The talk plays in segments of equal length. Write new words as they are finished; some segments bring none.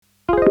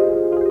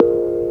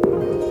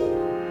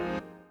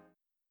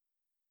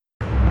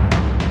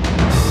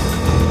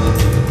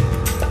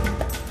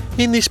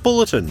In this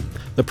bulletin,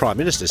 the Prime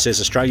Minister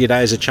says Australia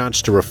Day is a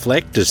chance to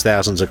reflect as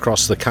thousands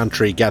across the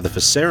country gather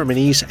for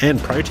ceremonies and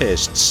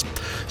protests.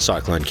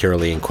 Cyclone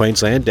Kirrily in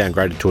Queensland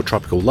downgraded to a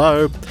tropical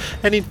low.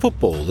 And in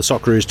football, the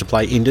Socceroos to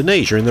play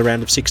Indonesia in the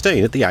round of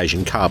 16 at the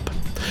Asian Cup.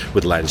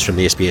 With the latest from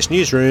the SBS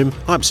Newsroom,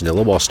 I'm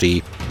Sunil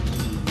Awasthi.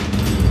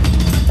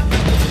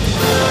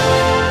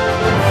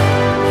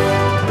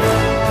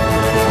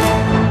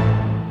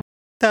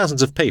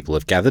 Thousands of people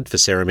have gathered for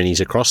ceremonies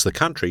across the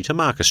country to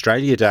mark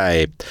Australia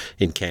Day.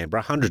 In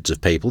Canberra, hundreds of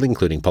people,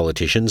 including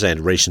politicians and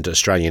recent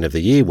Australian of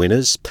the Year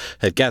winners,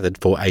 have gathered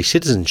for a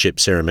citizenship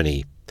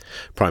ceremony.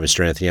 Prime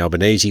Minister Anthony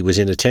Albanese was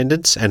in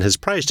attendance and has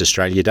praised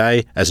Australia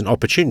Day as an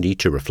opportunity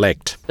to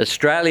reflect.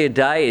 Australia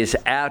Day is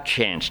our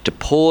chance to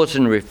pause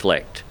and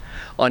reflect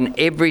on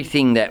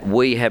everything that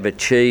we have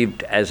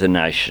achieved as a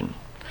nation,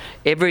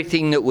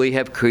 everything that we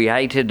have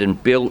created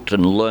and built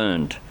and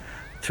learned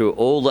through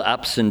all the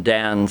ups and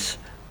downs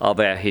of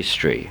our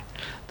history,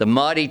 the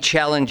mighty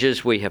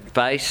challenges we have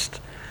faced,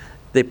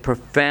 the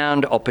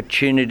profound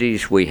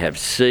opportunities we have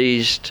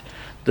seized,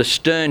 the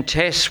stern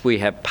tests we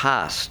have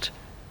passed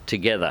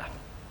together.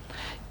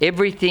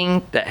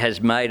 Everything that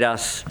has made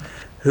us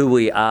who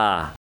we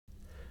are.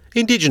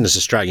 Indigenous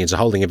Australians are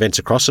holding events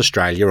across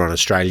Australia on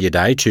Australia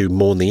Day to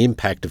mourn the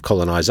impact of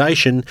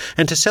colonisation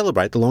and to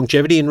celebrate the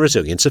longevity and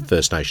resilience of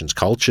First Nations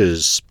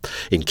cultures.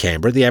 In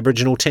Canberra, the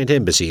Aboriginal Tent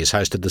Embassy has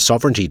hosted the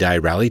Sovereignty Day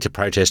rally to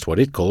protest what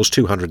it calls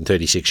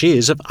 236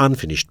 years of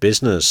unfinished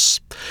business.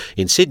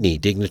 In Sydney,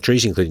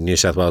 dignitaries, including New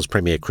South Wales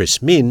Premier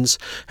Chris Minns,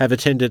 have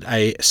attended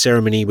a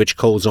ceremony which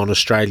calls on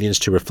Australians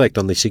to reflect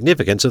on the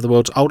significance of the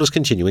world's oldest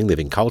continuing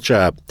living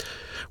culture.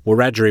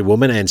 Wiradjuri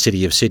woman and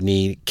City of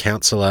Sydney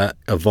councillor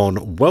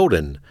Yvonne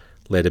Weldon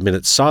led a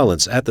minute's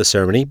silence at the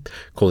ceremony,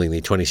 calling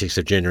the 26th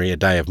of January a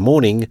day of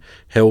mourning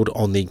held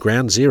on the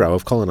ground zero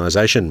of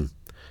colonisation.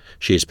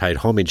 She has paid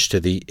homage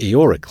to the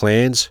Eora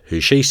clans, who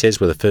she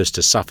says were the first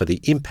to suffer the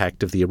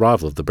impact of the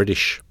arrival of the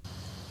British.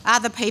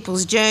 Other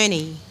people's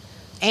journey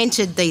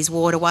entered these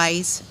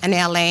waterways and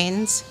our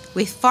lands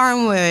with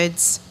foreign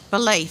words,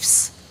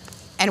 beliefs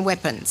and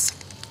weapons.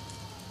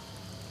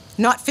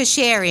 Not for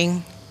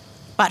sharing,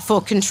 but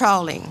for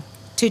controlling,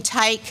 to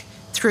take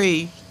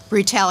through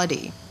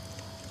brutality.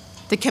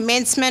 The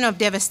commencement of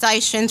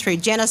devastation through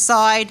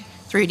genocide,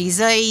 through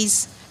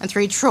disease and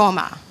through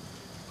trauma.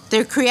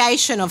 The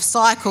creation of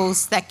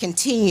cycles that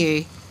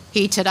continue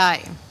here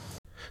today.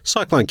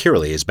 Cyclone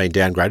Kirrily has been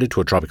downgraded to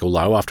a tropical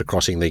low after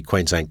crossing the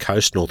Queensland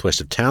coast northwest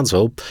of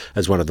Townsville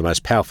as one of the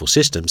most powerful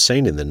systems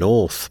seen in the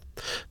north.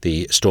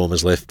 The storm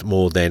has left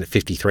more than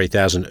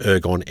 53,000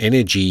 Ergon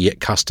Energy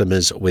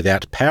customers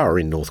without power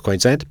in North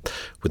Queensland,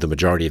 with the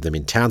majority of them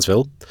in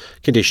Townsville.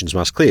 Conditions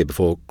must clear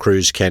before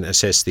crews can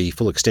assess the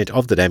full extent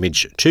of the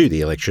damage to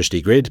the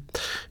electricity grid,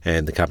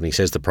 and the company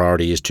says the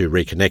priority is to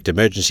reconnect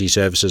emergency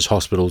services,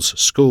 hospitals,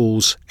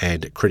 schools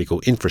and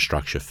critical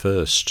infrastructure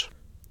first.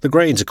 The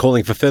Greens are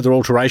calling for further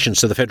alterations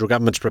to the federal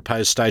government's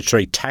proposed Stage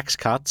 3 tax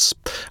cuts.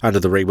 Under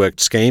the reworked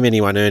scheme,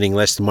 anyone earning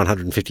less than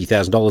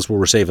 $150,000 will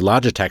receive a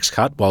larger tax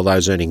cut, while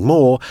those earning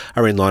more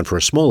are in line for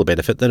a smaller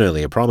benefit than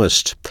earlier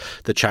promised.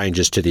 The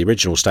changes to the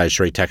original Stage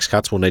 3 tax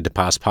cuts will need to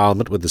pass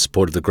Parliament with the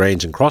support of the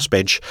Greens and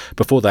Crossbench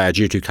before they are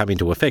due to come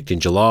into effect in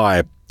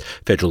July.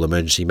 Federal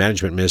Emergency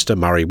Management Minister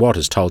Murray Watt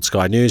has told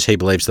Sky News he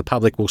believes the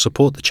public will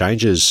support the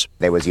changes.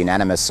 There was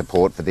unanimous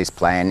support for this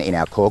plan in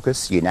our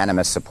caucus,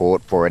 unanimous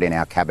support for it in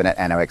our Cabinet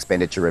and our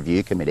Expenditure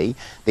Review Committee.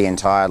 The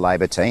entire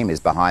Labor team is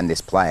behind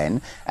this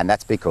plan, and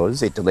that's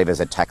because it delivers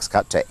a tax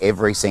cut to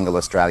every single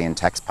Australian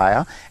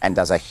taxpayer and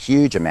does a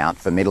huge amount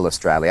for Middle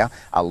Australia,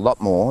 a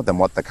lot more than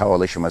what the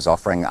Coalition was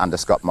offering under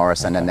Scott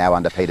Morrison and now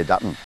under Peter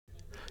Dutton.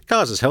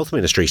 Gaza's health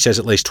ministry says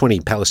at least 20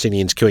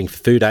 Palestinians queuing for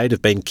food aid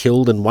have been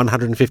killed and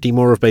 150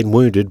 more have been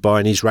wounded by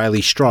an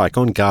Israeli strike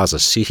on Gaza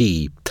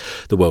City.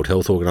 The World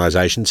Health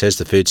Organization says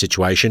the food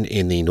situation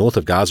in the north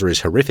of Gaza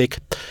is horrific,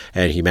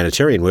 and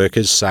humanitarian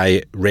workers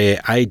say rare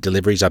aid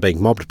deliveries are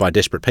being mobbed by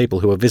desperate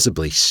people who are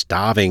visibly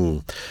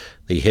starving.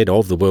 The head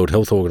of the World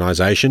Health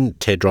Organization,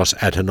 Tedros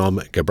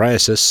Adhanom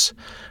Ghebreyesus,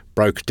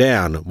 broke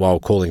down while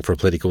calling for a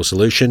political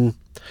solution.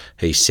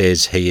 He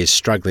says he is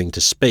struggling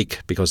to speak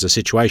because the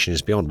situation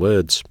is beyond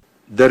words.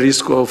 The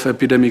risk of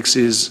epidemics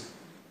is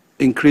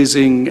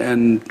increasing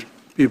and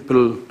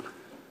people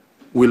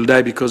will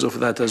die because of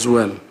that as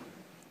well.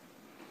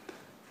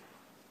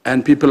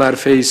 And people are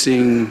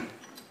facing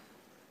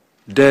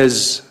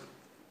death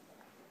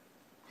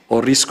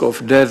or risk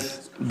of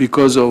death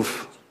because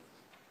of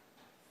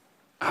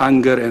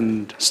hunger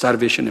and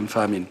starvation and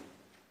famine.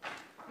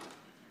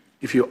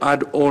 If you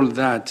add all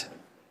that,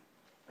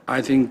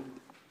 I think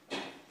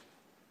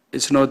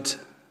it's not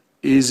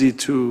easy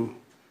to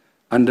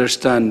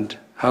understand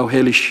how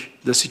hellish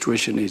the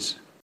situation is.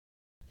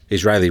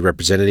 Israeli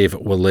Representative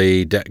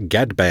Walid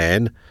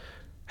Gadban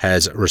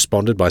has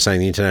responded by saying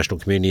the international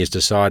community has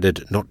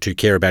decided not to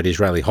care about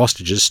Israeli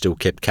hostages still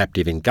kept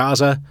captive in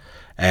Gaza,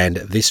 and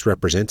this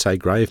represents a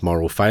grave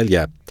moral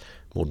failure.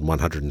 More than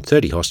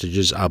 130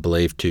 hostages are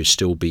believed to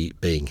still be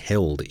being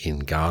held in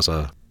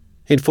Gaza.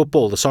 In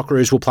football, the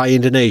Socceroos will play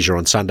Indonesia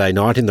on Sunday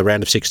night in the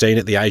round of 16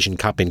 at the Asian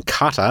Cup in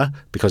Qatar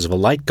because of a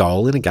late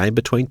goal in a game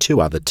between two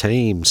other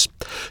teams.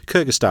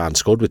 Kyrgyzstan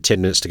scored with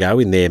 10 minutes to go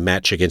in their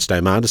match against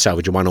Oman to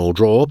salvage a 1-1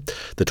 draw.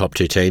 The top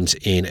two teams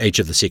in each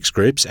of the 6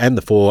 groups and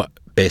the 4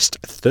 best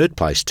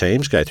third-place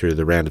teams go through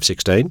the round of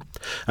 16.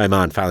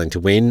 Oman failing to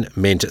win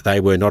meant they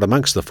were not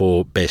amongst the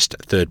 4 best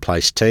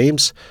third-place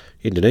teams.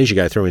 Indonesia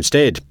go through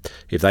instead.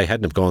 If they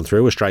hadn't have gone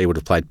through, Australia would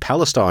have played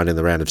Palestine in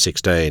the round of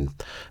 16.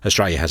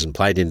 Australia hasn't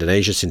played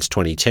Indonesia since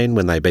 2010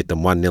 when they beat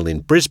them 1-0 in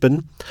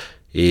Brisbane.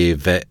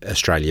 If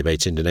Australia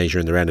beats Indonesia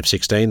in the round of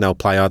 16, they'll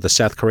play either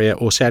South Korea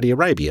or Saudi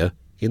Arabia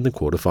in the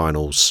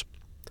quarterfinals.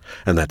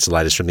 And that's the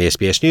latest from the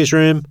SBS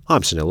Newsroom.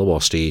 I'm Sunil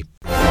Awasti.